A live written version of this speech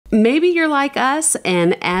Maybe you're like us,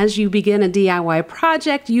 and as you begin a DIY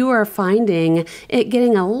project, you are finding it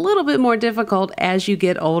getting a little bit more difficult as you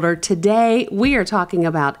get older. Today, we are talking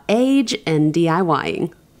about age and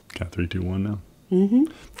DIYing. Got 3, 2, 1 now? Mm-hmm.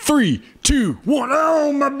 3, 2, 1.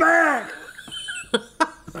 Oh, my back!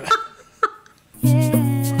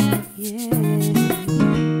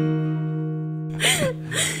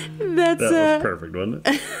 That was perfect, wasn't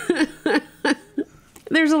it?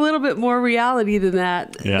 There's a little bit more reality than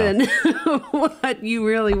that, than what you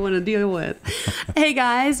really want to deal with. Hey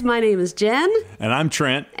guys, my name is Jen. And I'm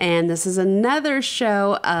Trent. And this is another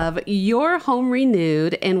show of Your Home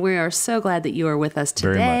Renewed. And we are so glad that you are with us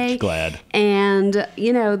today. Very much glad. And,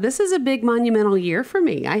 you know, this is a big monumental year for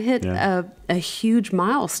me. I hit a huge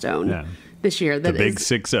milestone this year. The big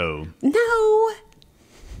 6-0. No.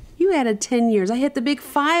 You added 10 years. I hit the big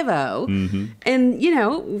 5-0. Mm-hmm. And, you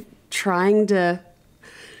know, trying to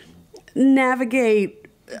navigate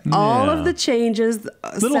all of the changes.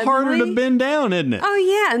 A little harder to bend down, isn't it? Oh,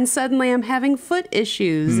 yeah. And suddenly I'm having foot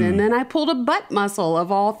issues. And then I pulled a butt muscle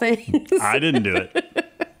of all things. I didn't do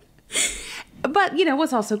it. But, you know,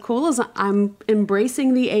 what's also cool is I'm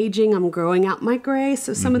embracing the aging. I'm growing out my gray.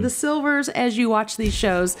 So some of the silvers, as you watch these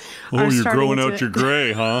shows, are you're starting growing out your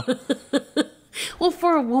gray, huh? Well,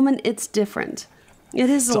 for a woman, it's different. It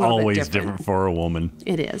is a little bit different. It's always different for a woman.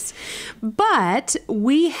 It is. But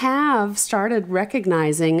we have started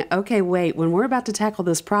recognizing, okay, wait, when we're about to tackle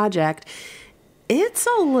this project, it's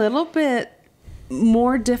a little bit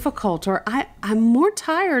more difficult, or I'm more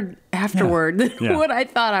tired afterward than what I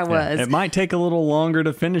thought I was. It might take a little longer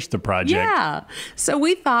to finish the project. Yeah. So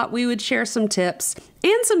we thought we would share some tips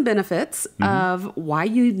and some benefits of why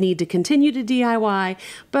you need to continue to DIY,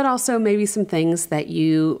 but also maybe some things that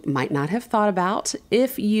you might not have thought about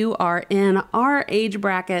if you are in our age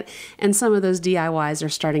bracket and some of those DIYs are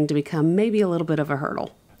starting to become maybe a little bit of a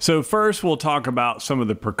hurdle. So first we'll talk about some of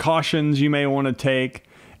the precautions you may want to take.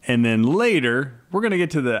 And then later, we're going to get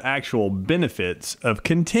to the actual benefits of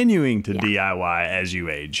continuing to DIY as you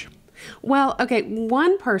age. Well, okay,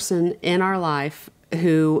 one person in our life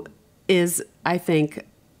who is, I think,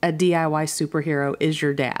 a DIY superhero is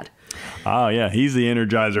your dad. Oh, yeah. He's the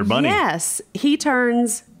Energizer Bunny. Yes. He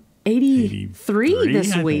turns 83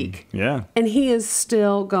 this week. Yeah. And he is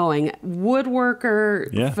still going.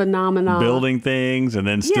 Woodworker, phenomenon. Building things, and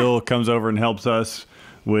then still comes over and helps us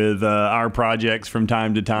with our projects from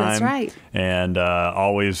time to time. That's right. And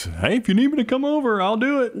always, hey, if you need me to come over, I'll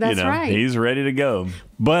do it. That's right. He's ready to go.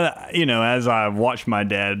 But, you know, as I've watched my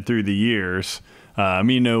dad through the years,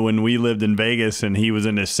 you know, when we lived in Vegas and he was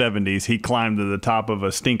in his 70s, he climbed to the top of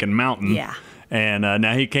a stinking mountain. Yeah. And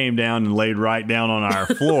now he came down and laid right down on our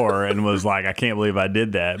floor and was like, I can't believe I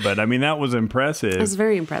did that. But, I mean, that was impressive. It was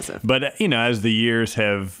very impressive. But, you know, as the years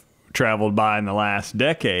have traveled by in the last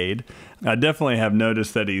decade, I definitely have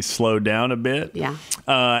noticed that he's slowed down a bit. Yeah.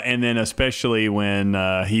 And then especially when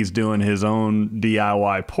he's doing his own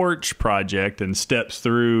DIY porch project and steps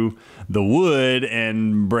through the wood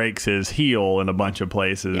and breaks his heel in a bunch of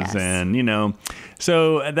places. Yes. And, you know,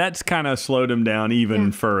 so that's kind of slowed him down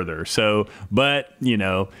even further. So, but, you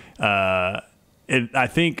know, I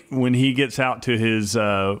think when he gets out to his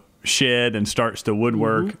shed and starts to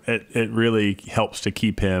woodwork, it really helps to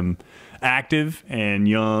keep him active and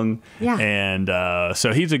young. Yeah. And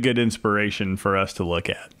so he's a good inspiration for us to look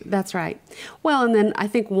at. That's right. Well, and then I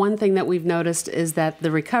think one thing that we've noticed is that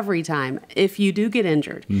the recovery time, if you do get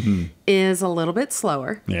injured, is a little bit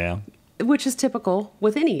slower. Yeah. Which is typical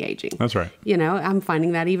with any aging. That's right. You know, I'm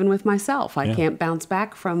finding that even with myself. I can't bounce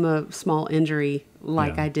back from a small injury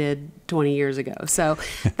like I did 20 years ago. So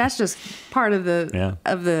that's just part of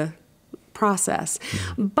the process.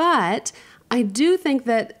 But I do think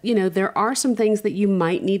that, you know, there are some things that you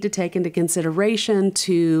might need to take into consideration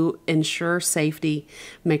to ensure safety,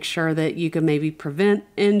 make sure that you can maybe prevent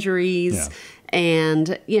injuries,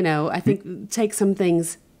 and, you know, I think take some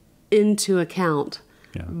things into account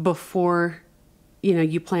before, you know,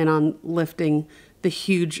 you plan on lifting the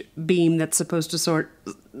huge beam that's supposed to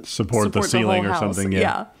support the ceiling or something.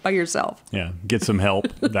 Yeah, by yourself. Yeah, get some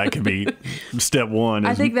help. That could be step one.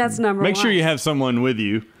 I think that's number one. Make sure you have someone with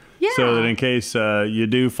you. Yeah. So that in case you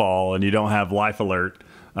do fall and you don't have life alert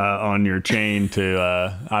on your chain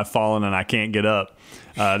to I've fallen and I can't get up,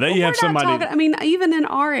 that you have somebody. I mean, even in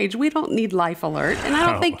our age, we don't need life alert, and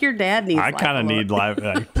I don't think your dad needs. I kind of need life.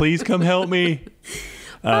 Please come help me.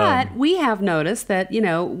 But we have noticed that, you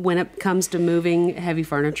know, when it comes to moving heavy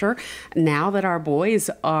furniture, now that our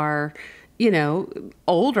boys are, you know,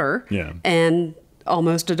 older and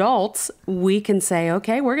almost adults, we can say,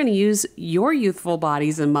 okay, we're going to use your youthful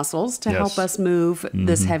bodies and muscles to help us move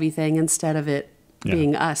this heavy thing instead of it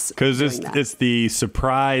being us. Because it's the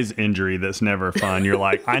surprise injury that's never fun. You're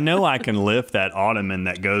like, I know I can lift that ottoman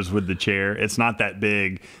that goes with the chair. It's not that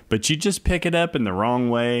big, but you just pick it up in the wrong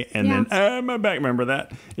way, and then, my back, remember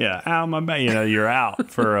that? Yeah, ow, my back. You're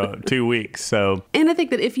out for 2 weeks. So, and I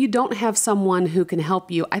think that if you don't have someone who can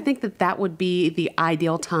help you, I think that would be the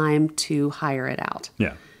ideal time to hire it out.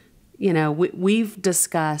 Yeah. We've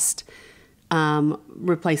discussed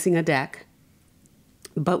replacing a deck,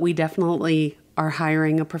 but we definitely are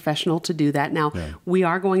hiring a professional to do that. Now, we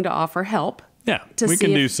are going to offer help. Yeah, we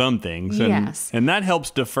can do some things. And, yes. And that helps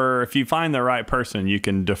defer. If you find the right person, you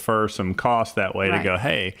can defer some costs that way to go,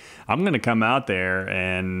 hey, I'm going to come out there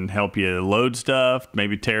and help you load stuff,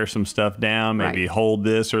 maybe tear some stuff down, maybe hold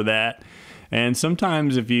this or that. And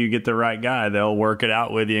sometimes if you get the right guy, they'll work it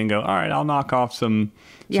out with you and go, all right, I'll knock off some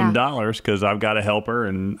dollars because I've got a helper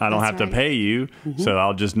and I don't have to pay you. So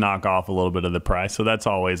I'll just knock off a little bit of the price. So that's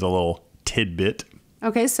always a little tidbit.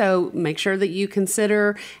 Okay, so make sure that you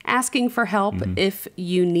consider asking for help if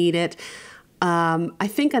you need it. I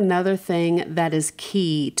think another thing that is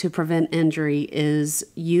key to prevent injury is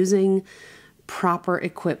using proper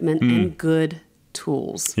equipment and good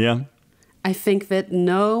tools. Yeah. I think that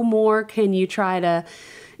no more can you try to,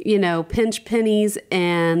 pinch pennies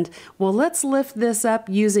and, well, let's lift this up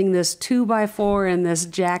using this 2x4 and this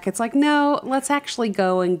jack. It's like, no, let's actually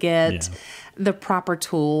go and get the proper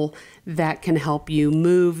tool that can help you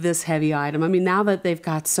move this heavy item. I mean, now that they've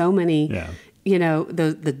got so many,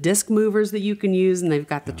 the disc movers that you can use, and they've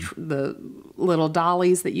got the little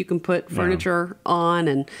dollies that you can put furniture on,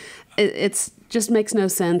 and it's just makes no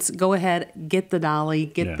sense. Go ahead, get the dolly,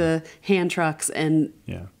 get the hand trucks, and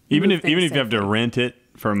even if you have to rent it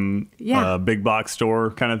from a big box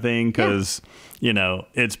store kind of thing, because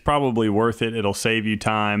it's probably worth it. It'll save you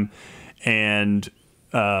time and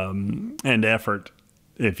effort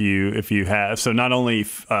if you have. So not only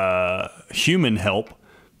human help,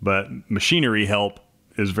 but machinery help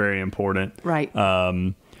is very important. Right.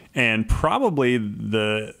 And probably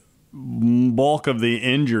the bulk of the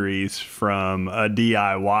injuries from a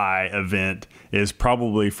DIY event is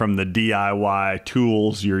probably from the DIY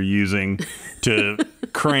tools you're using to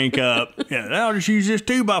crank up. I'll just use this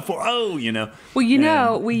 2x4. Oh,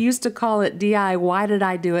 Well, we used to call it DI. Why did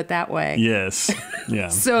I do it that way? Yes. Yeah.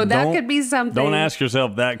 So that could be something. Don't ask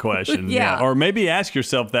yourself that question. Or maybe ask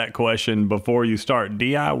yourself that question before you start.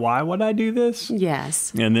 DI, why would I do this?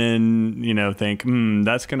 Yes. And then, think,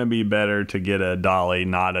 that's going to be better to get a dolly,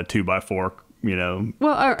 not a 2x4.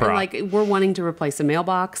 Well, or like we're wanting to replace a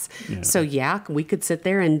mailbox. So we could sit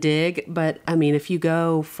there and dig. But I mean, if you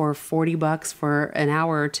go for $40 for an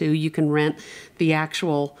hour or two, you can rent the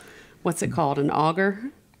actual, what's it called? An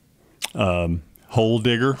auger? Hole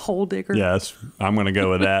digger. Hole digger. Yes. I'm going to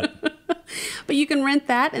go with that. But you can rent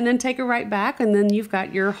that and then take it right back. And then you've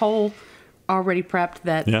got your hole already prepped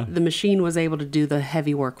that the machine was able to do the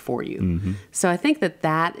heavy work for you. So I think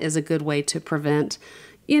that is a good way to prevent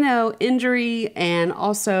injury and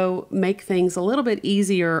also make things a little bit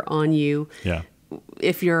easier on you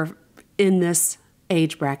if you're in this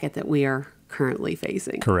age bracket that we are currently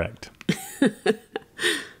facing. Correct.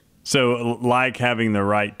 So like having the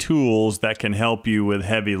right tools that can help you with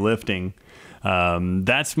heavy lifting,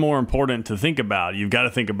 that's more important to think about. You've got to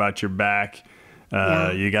think about your back.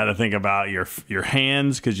 You got to think about your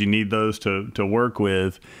hands because you need those to work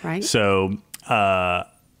with. Right. So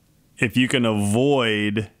if you can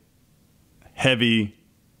avoid heavy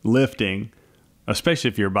lifting, especially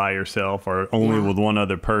if you're by yourself or only with one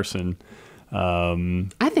other person.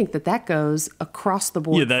 I think that goes across the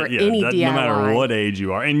board for any DIY. No matter what age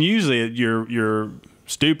you are. And usually you're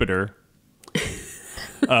stupider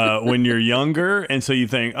when you're younger. And so you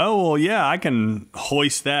think, oh, well, I can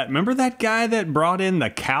hoist that. Remember that guy that brought in the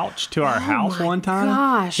couch to our house one time?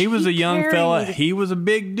 Gosh, he was a young fella. He was a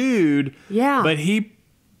big dude. Yeah. But he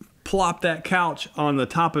plopped that couch on the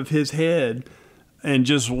top of his head and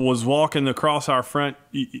just was walking across our front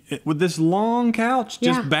with this long couch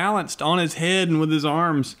just balanced on his head and with his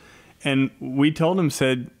arms. And we told him,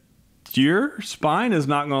 said, your spine is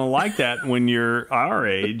not going to like that when you're our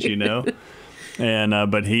age,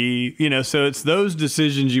 And, but he, so it's those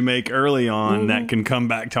decisions you make early on that can come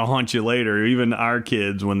back to haunt you later. Even our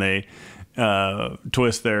kids, when they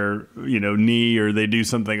twist their knee or they do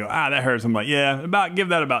something, that hurts. I'm like, give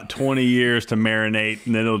that about 20 years to marinate,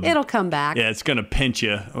 and then it'll come back. It's gonna pinch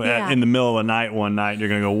you in the middle of the night one night. You're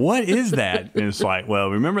gonna go, what is that? And it's like, well,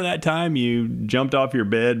 remember that time you jumped off your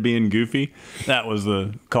bed being goofy? That was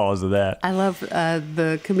the cause of that. I love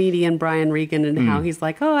the comedian Brian Regan and how he's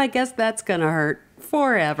like, I guess that's gonna hurt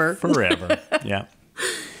forever. Yeah.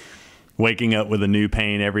 waking up with a new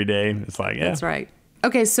pain every day. It's like, yeah. That's right.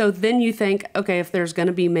 Okay, so then you think, okay, if there's going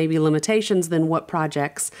to be maybe limitations, then what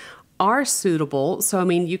projects are suitable? So, I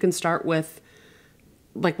mean, you can start with,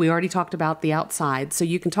 like we already talked about, the outside. So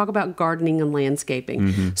you can talk about gardening and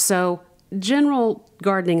landscaping. So general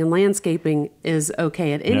gardening and landscaping is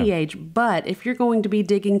okay at any age, but if you're going to be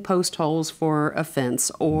digging post holes for a fence,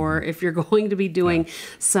 or if you're going to be doing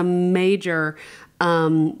some major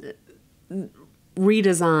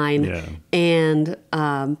redesign and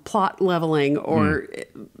plot leveling, or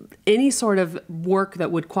any sort of work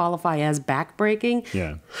that would qualify as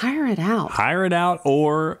backbreaking, hire it out. Hire it out,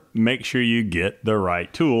 or make sure you get the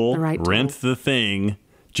right tool. Rent the thing.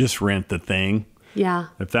 Just rent the thing. Yeah.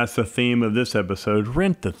 If that's the theme of this episode,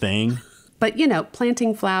 rent the thing. But, you know,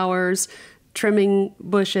 planting flowers, trimming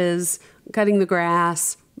bushes, cutting the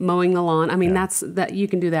grass, mowing the lawn. I mean, that you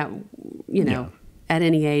can do that, you know, at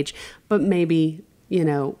any age. But maybe, you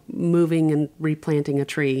know, moving and replanting a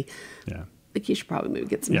tree. Yeah. I think you should probably maybe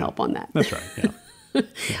get some help on that. That's right. Yeah.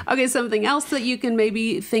 Okay, something else that you can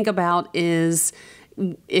maybe think about is,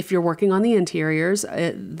 if you're working on the interiors,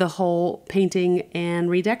 the whole painting and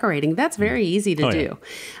redecorating. That's very easy to do.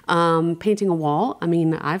 Painting a wall, I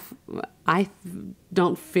mean, I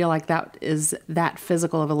don't feel like that is that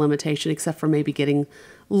physical of a limitation, except for maybe getting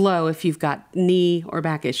low if you've got knee or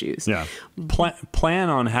back issues. Yeah. Plan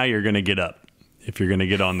on how you're going to get up if you're going to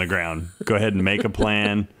get on the ground. Go ahead and make a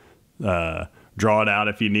plan. Draw it out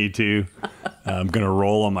if you need to. I'm going to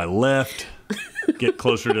roll on my left, get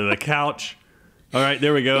closer to the couch. All right,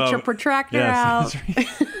 there we go. Get your protractor out.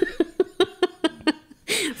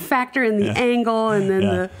 Factor in the angle, and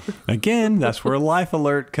then Again, that's where Life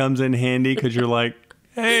Alert comes in handy, because you're like,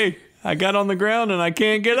 hey, I got on the ground and I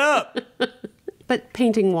can't get up. But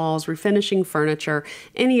painting walls, refinishing furniture,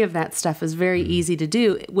 any of that stuff is very easy to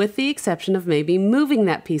do, with the exception of maybe moving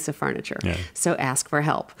that piece of furniture. So ask for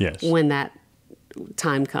help when that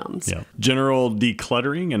time comes. General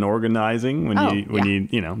decluttering and organizing, when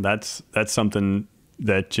you know, that's something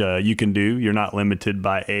that you can do. You're not limited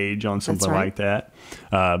by age on something like that.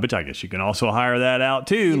 But I guess you can also hire that out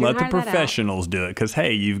too. Let the professionals do it, because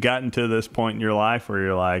hey, you've gotten to this point in your life where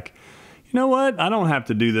you're like, you know what? I don't have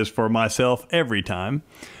to do this for myself every time.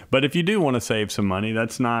 But if you do want to save some money,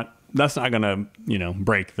 that's not going to, you know,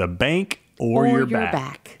 break the bank or your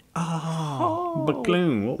back. Oh,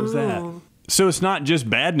 Bacloon. What was that? So it's not just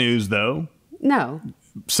bad news, though. No.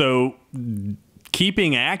 So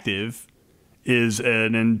keeping active is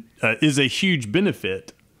a huge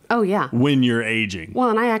benefit. Oh, yeah. When you're aging. Well,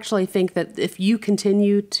 and I actually think that if you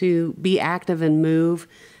continue to be active and move,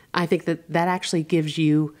 I think that actually gives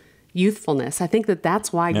you youthfulness. I think that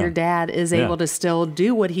that's why your dad is able to still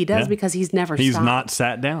do what he does, because he's never stopped. He's not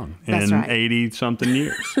sat down in 80-something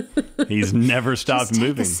years. He's never stopped just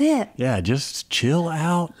moving. Just take a sit. Yeah, just chill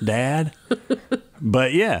out, Dad.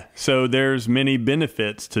 But yeah, so there's many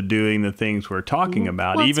benefits to doing the things we're talking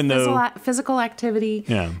about, well, even though physical activity,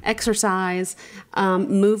 exercise,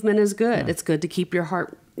 movement is good. It's good to keep your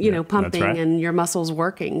heart, you know, pumping and your muscles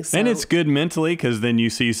working. So. And it's good mentally, because then you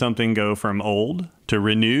see something go from old to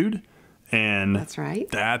renewed, and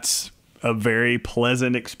that's a very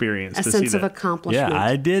pleasant experience. A sense of accomplishment. Yeah,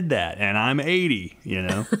 I did that, and I'm 80. You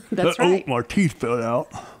know, that's right. Oh, my teeth fell out.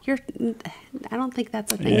 I don't think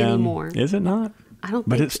that's a thing anymore. Is it not? I don't.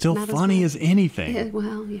 But it's still funny as anything. Yeah,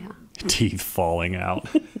 well, yeah. Teeth falling out.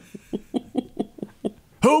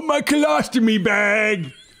 Hold my colostomy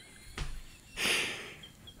bag.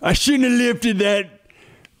 I shouldn't have lifted that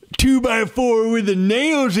 2x4 with the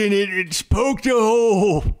nails in it. It's poked a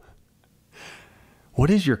hole.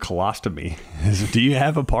 What is your colostomy? Do you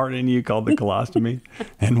have a part in you called the colostomy?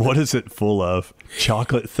 And what is it full of?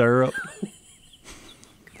 Chocolate syrup?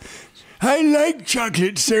 I like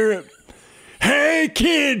chocolate syrup. Hey,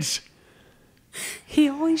 kids! He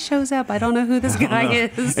always shows up. I don't know who this guy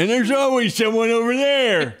is. And there's always someone over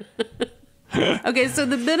there. Okay, so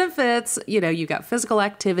the benefits, you know, you got physical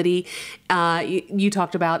activity. You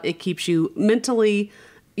talked about it keeps you mentally,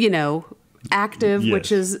 you know, active,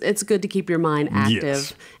 which is, it's good to keep your mind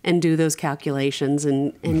active and do those calculations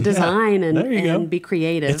and design and be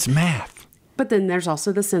creative. It's math. But then there's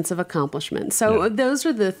also the sense of accomplishment. So those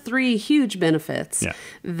are the three huge benefits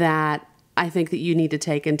that I think that you need to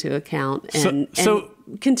take into account and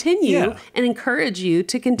continue and encourage you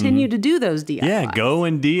to continue to do those DIYs. Yeah, go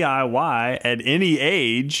and DIY at any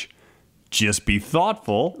age. Just be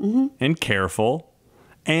thoughtful and careful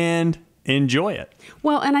and enjoy it.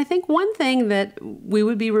 Well, and I think one thing that we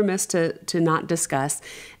would be remiss to not discuss,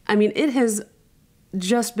 I mean, it has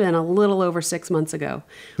just been a little over 6 months ago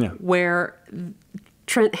where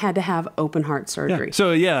Trent had to have open heart surgery. Yeah.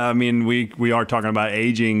 So, yeah, I mean, we are talking about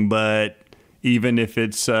aging, but even if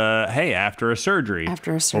it's, hey, after a surgery.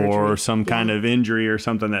 Or some kind of injury or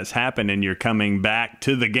something that's happened and you're coming back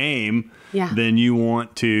to the game, then you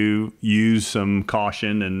want to use some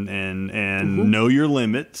caution and know your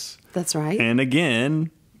limits. That's right. And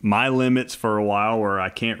again, my limits for a while were I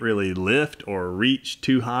can't really lift or reach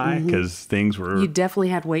too high because things were... You definitely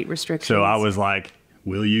had weight restrictions. So I was like,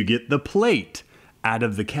 will you get the plate out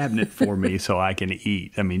of the cabinet for me so I can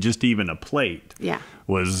eat? I mean, just even a plate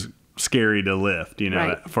was scary to lift,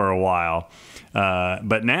 for a while.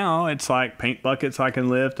 But now it's like paint buckets I can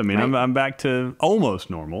lift. I mean, I'm back to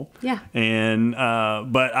almost normal. Yeah. And,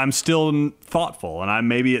 but I'm still thoughtful, and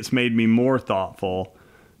maybe it's made me more thoughtful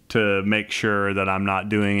to make sure that I'm not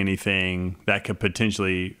doing anything that could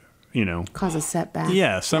potentially, cause a setback.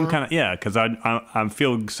 Yeah. Cause I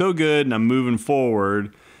feel so good and I'm moving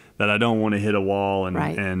forward that I don't want to hit a wall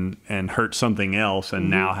and hurt something else and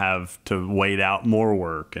now have to wait out more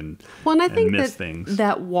work and I think miss things.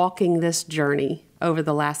 That walking this journey over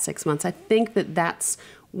the last 6 months, I think that's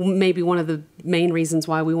maybe one of the main reasons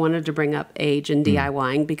why we wanted to bring up age and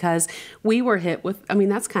DIYing, because we were hit with,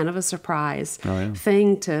 that's kind of a surprise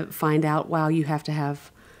thing to find out, wow, you have to have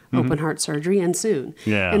open heart surgery and soon.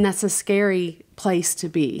 Yeah. And that's a scary place to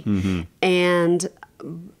be. And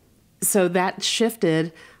so that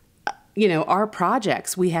shifted our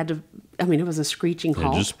projects. We had to, it was a screeching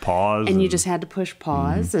halt. Just pause. And you just had to push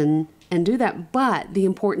pause and do that. But the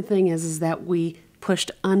important thing is that we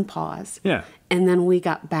pushed unpause. Yeah. And then we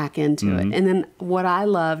got back into it. And then what I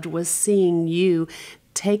loved was seeing you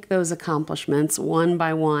take those accomplishments one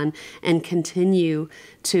by one and continue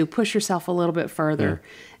to push yourself a little bit further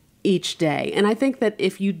each day. And I think that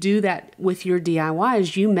if you do that with your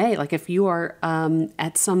DIYs, you may, like if you are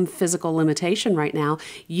at some physical limitation right now,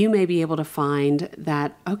 you may be able to find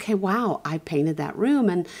that, okay, wow, I painted that room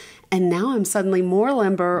and now I'm suddenly more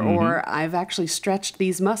limber, or I've actually stretched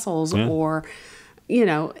these muscles, or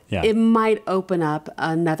it might open up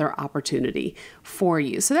another opportunity for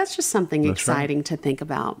you. So that's just something exciting to think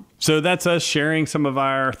about. So that's us sharing some of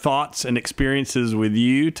our thoughts and experiences with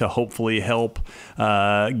you to hopefully help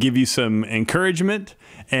give you some encouragement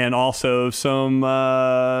and also some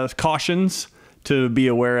cautions to be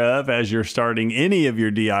aware of as you're starting any of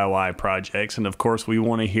your DIY projects. And of course, we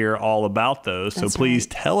want to hear all about those. So please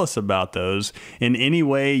tell us about those in any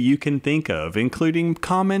way you can think of, including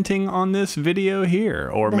commenting on this video here,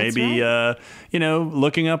 or maybe,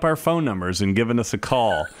 looking up our phone numbers and giving us a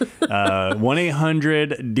call.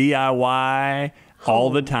 1-800-DIY all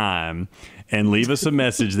the time, and leave us a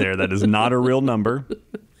message there. That is not a real number.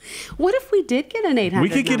 What if we did get an 800 We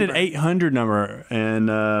could get an 800 number, and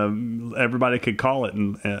everybody could call it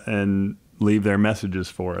and leave their messages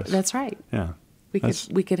for us. That's right. Yeah.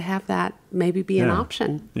 We could have that maybe be an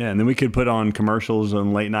option. Yeah, and then we could put on commercials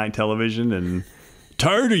on late night television and,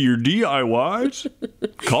 tired of your DIYs?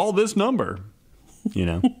 Call this number.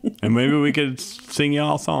 And maybe we could sing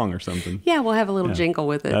y'all a song or something. Yeah, we'll have a little jingle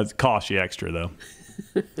with it. That costs you extra, though.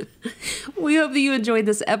 We hope that you enjoyed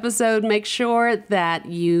this episode. Make sure that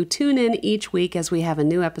you tune in each week as we have a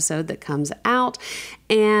new episode that comes out,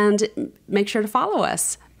 and make sure to follow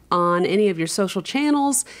us on any of your social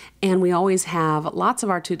channels. And we always have lots of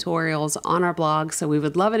our tutorials on our blog, so we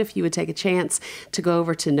would love it if you would take a chance to go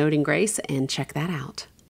over to Noting Grace and check that out.